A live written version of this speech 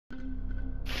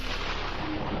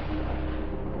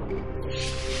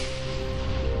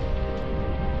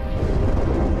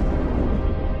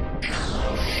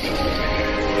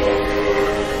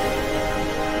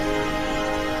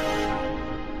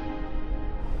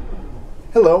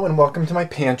Hello and welcome to my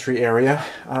pantry area.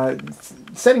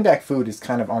 Setting back food is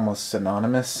kind of almost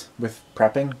synonymous with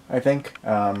prepping, I think.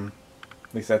 At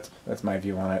least that's my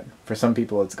view on it. For some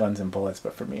people it's guns and bullets,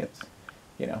 but for me it's,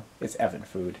 it's Evan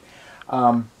food.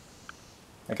 I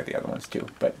got the other ones too,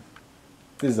 but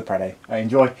this is the part I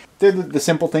enjoy. They're the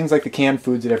simple things like the canned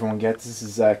foods that everyone gets. This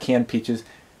is canned peaches.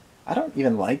 I don't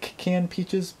even like canned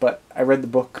peaches, but I read the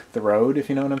book The Road, if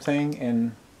you know what I'm saying,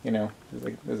 and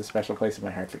there's a special place in my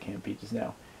heart for canned peaches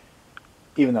now,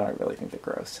 even though I really think they're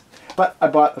gross. But I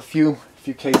bought a few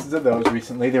cases of those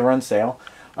recently. They were on sale.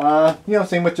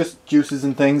 Same with just juices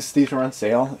and things. These were on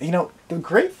sale. The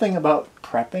great thing about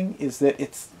prepping is that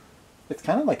it's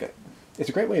kind of like it's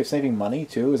a great way of saving money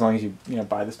too, as long as you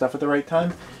buy the stuff at the right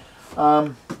time.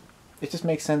 It just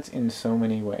makes sense in so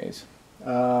many ways.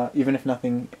 Even if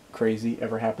nothing crazy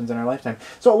ever happens in our lifetime.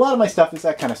 So a lot of my stuff is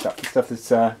that kind of stuff. The stuff that's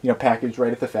packaged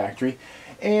right at the factory.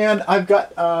 And I've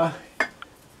got the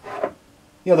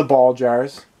ball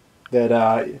jars that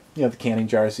the canning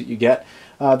jars that you get.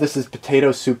 This is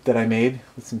potato soup that I made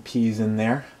with some peas in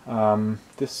there.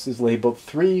 This is labeled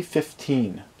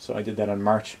 315. So I did that on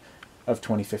March of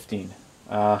 2015.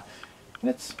 And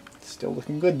it's still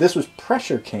looking good. This was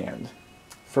pressure canned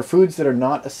for foods that are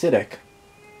not acidic.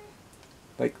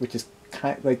 Which is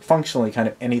functionally kind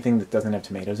of anything that doesn't have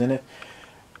tomatoes in it.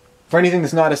 For anything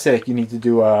that's not acidic, you need to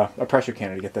do a pressure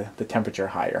canner to get the temperature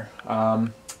higher.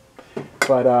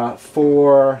 But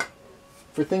for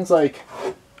things like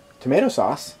tomato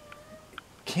sauce,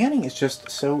 canning is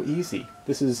just so easy.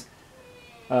 This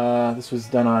was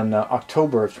done on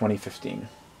October of 2015.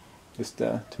 This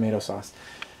tomato sauce.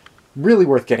 Really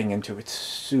worth getting into. It's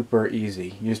super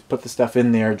easy. You just put the stuff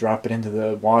in there, drop it into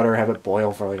the water, have it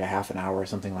boil for like a half an hour or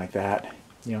something like that.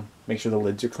 Make sure the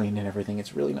lids are clean and everything.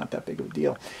 It's really not that big of a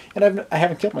deal. And I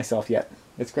haven't killed myself yet.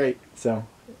 It's great. So,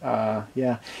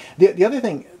 yeah. The other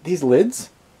thing, these lids,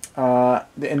 and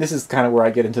this is kind of where I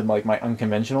get into my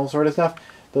unconventional sort of stuff.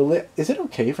 Is it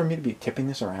okay for me to be tipping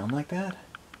this around like that?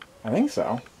 I think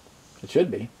so. It should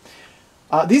be.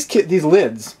 These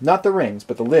lids, not the rings,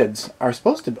 but the lids, are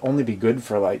supposed to only be good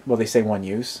for they say one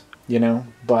use,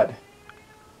 but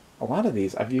a lot of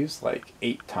these I've used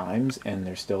 8 times and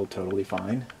they're still totally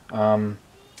fine. And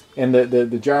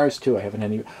the jars too, I haven't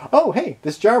any. Oh, hey,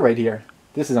 this jar right here,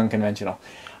 this is unconventional.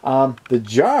 The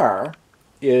jar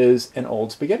is an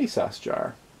old spaghetti sauce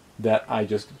jar that I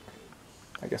guess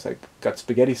I got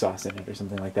spaghetti sauce in it or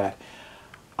something like that.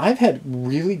 I've had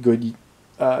really good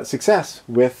success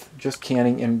with just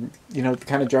canning in the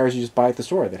kind of jars you just buy at the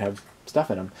store that have stuff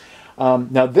in them.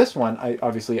 Now this one,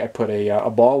 I put a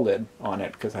ball lid on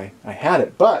it because I had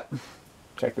it, but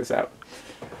check this out.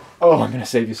 Oh, I'm going to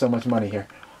save you so much money here.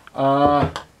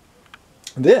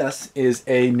 This is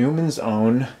a Newman's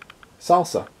Own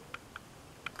salsa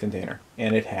container,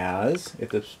 and it has,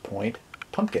 at this point,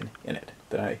 pumpkin in it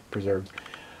that I preserved.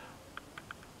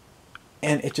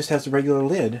 And it just has a regular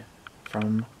lid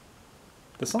from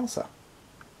the salsa.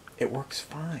 It works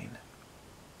fine.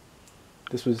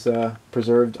 This was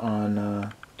preserved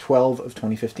on 12 of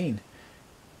 2015.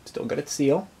 Still got its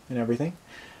seal and everything.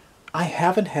 I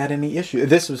haven't had any issue.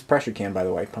 This was pressure can, by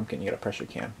the way. Pumpkin, you get a pressure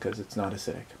can because it's not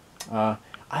acidic. I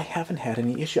haven't had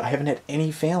any issue. I haven't had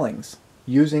any failings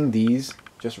using these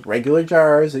just regular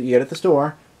jars that you get at the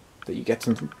store that you get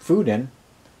some food in,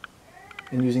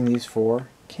 and using these for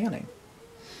canning.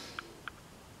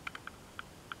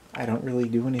 I don't really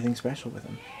do anything special with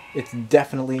them. It's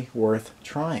definitely worth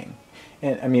trying.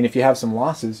 And I mean, if you have some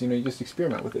losses, you just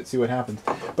experiment with it, see what happens.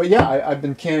 But yeah, I've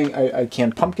been canning. I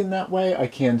can pumpkin that way. I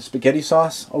can spaghetti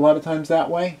sauce a lot of times that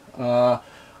way.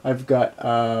 I've got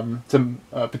some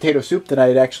potato soup that I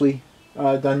had actually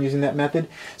done using that method.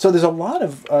 So there's a lot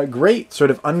of great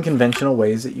sort of unconventional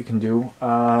ways that you can do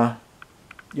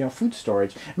food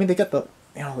storage. I mean, they got the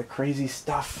the crazy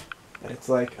stuff that it's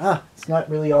it's not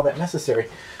really all that necessary.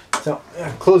 So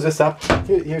close this up.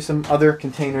 Here's some other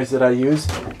containers that I use.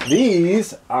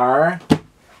 These are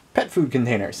pet food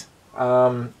containers,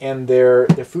 and they're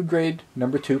food grade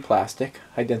 #2 plastic,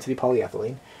 high density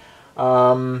polyethylene,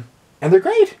 and they're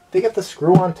great. They got the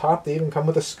screw on top. They even come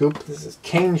with a scoop. This is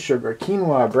cane sugar,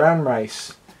 quinoa, brown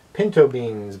rice, pinto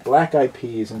beans, black eyed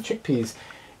peas, and chickpeas,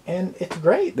 and it's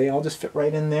great. They all just fit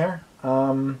right in there,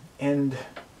 and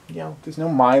there's no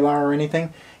mylar or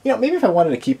anything. Maybe if I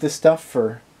wanted to keep this stuff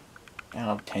for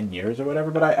 10 years or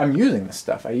whatever, but I'm using this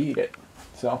stuff. I eat it.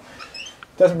 So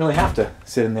it doesn't really have to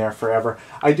sit in there forever.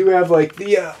 I do have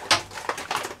here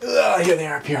they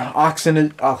are up here,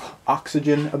 oxygen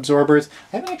absorbers.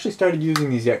 I haven't actually started using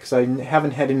these yet because I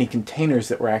haven't had any containers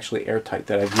that were actually airtight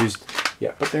that I've used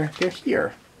yet, but they're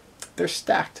here. They're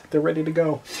stacked. They're ready to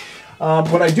go.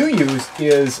 What I do use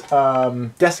is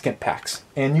desiccant packs,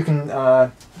 and you can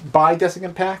buy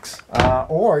desiccant packs,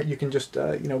 or you can just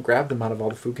you know, grab them out of all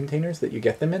the food containers that you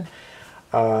get them in,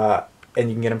 and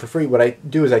you can get them for free. What I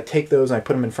do is I take those and I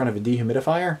put them in front of a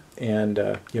dehumidifier and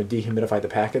you know, dehumidify the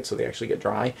packets so they actually get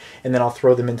dry, and then I'll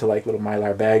throw them into like little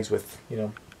Mylar bags with, you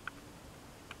know,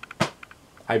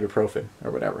 ibuprofen or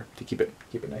whatever to keep it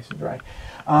nice and dry.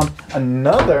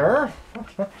 Another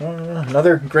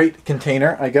great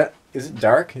container I got. Is it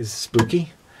dark? Is it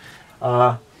spooky?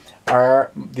 Are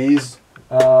these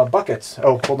buckets?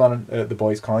 Oh, hold on. The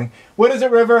boy's calling. What is it,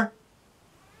 River?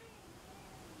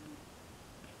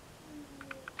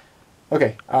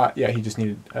 Okay. Yeah, he just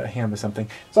needed a hand with something.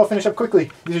 So I'll finish up quickly.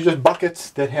 These are just buckets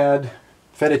that had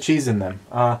feta cheese in them.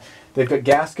 They've got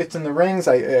gaskets in the rings.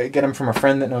 I get them from a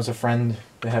friend that knows a friend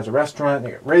that has a restaurant.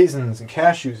 They got raisins and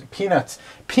cashews and peanuts.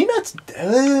 Peanuts,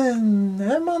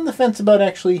 I'm on the fence about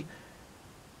actually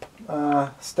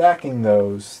stacking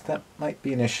those. That might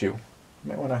be an issue. You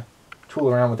might want to tool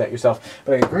around with that yourself.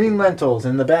 But I got green lentils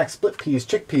in the back, split peas,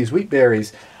 chickpeas, wheat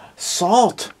berries,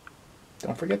 salt.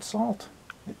 Don't forget salt.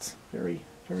 It's very,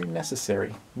 very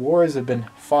necessary. Wars have been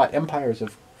fought. Empires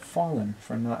have fallen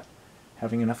for not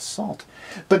having enough salt.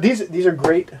 But these are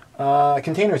great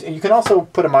containers. And you can also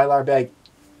put a Mylar bag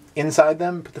inside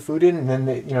them, put the food in, and then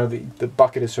the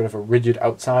bucket is sort of a rigid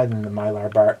outside, and the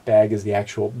Mylar bag is the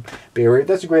actual barrier.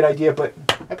 That's a great idea, but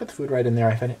I put the food right in there.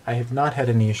 I have not had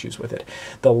any issues with it.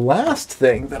 The last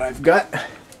thing that I've got,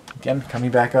 again,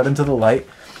 coming back out into the light,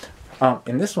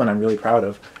 and this one I'm really proud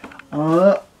of,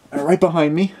 right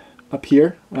behind me, up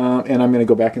here, and I'm going to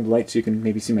go back in the light so you can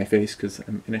maybe see my face because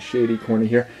I'm in a shady corner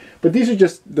here. But these are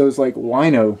just those like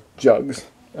wino jugs.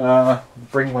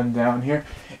 Bring one down here.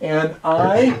 And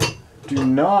I do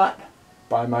not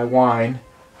buy my wine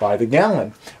by the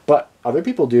gallon, but other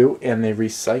people do, and they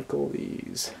recycle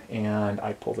these, and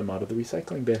I pull them out of the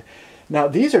recycling bin. Now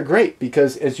these are great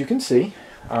because, as you can see,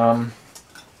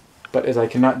 but as I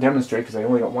cannot demonstrate because I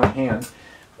only got one hand,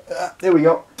 there we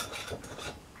go.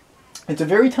 It's a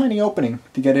very tiny opening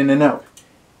to get in and out,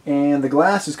 and the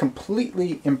glass is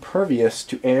completely impervious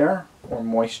to air or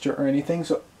moisture or anything,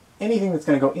 so anything that's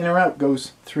going to go in or out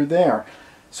goes through there.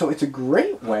 So it's a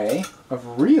great way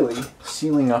of really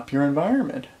sealing up your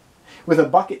environment. With a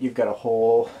bucket, you've got a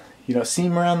whole,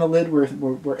 seam around the lid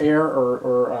where air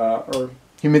or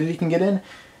humidity can get in.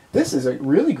 This is a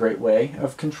really great way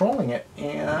of controlling it,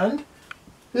 and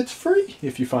it's free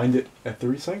if you find it at the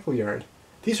recycle yard.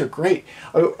 These are great.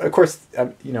 Of course,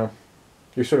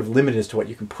 you're sort of limited as to what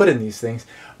you can put in these things,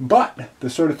 but the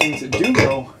sort of things that do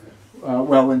go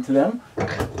well into them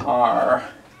are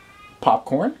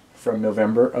popcorn from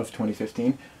November of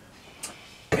 2015.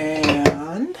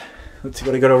 And let's see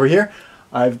what I got over here.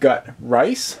 I've got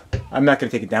rice. I'm not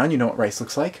going to take it down. You know what rice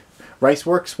looks like. Rice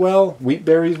works well. Wheat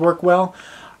berries work well.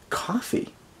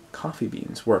 Coffee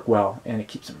beans work well, and it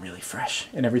keeps them really fresh.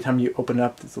 And every time you open it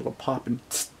up, there's a little pop and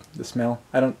the smell.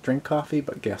 I don't drink coffee,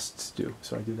 but guests do,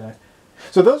 so I do that.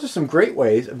 So those are some great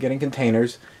ways of getting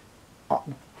containers,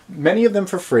 many of them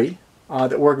for free,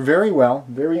 that work very well,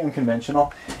 very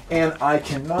unconventional, and I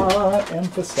cannot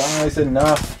emphasize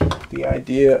enough the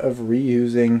idea of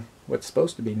reusing what's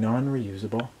supposed to be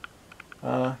non-reusable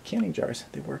canning jars.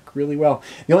 They work really well.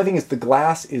 The only thing is the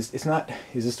glass is not,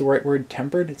 is this the right word,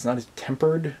 tempered? It's not as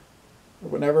tempered or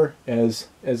whatever as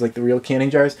like the real canning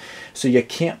jars, so you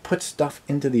can't put stuff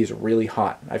into these really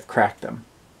hot. I've cracked them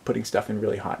putting stuff in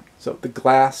really hot. So the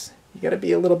glass, you got to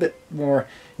be a little bit more,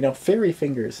 fairy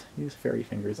fingers. Use fairy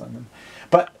fingers on them.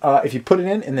 But if you put it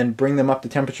in and then bring them up to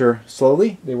temperature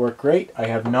slowly, they work great. I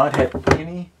have not had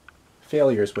any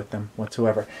failures with them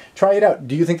whatsoever. Try it out.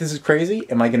 Do you think this is crazy?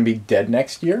 Am I going to be dead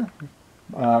next year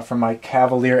from my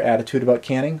cavalier attitude about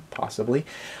canning? Possibly.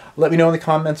 Let me know in the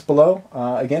comments below.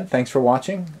 Again, thanks for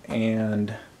watching,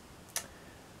 and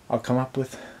I'll come up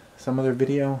with some other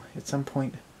video at some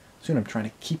point soon. I'm trying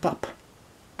to keep up.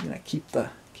 Keep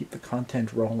the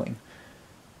content rolling.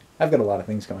 I've got a lot of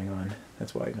things going on.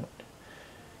 That's why I don't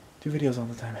do videos all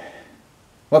the time.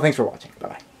 Well, thanks for watching.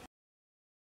 Bye-bye.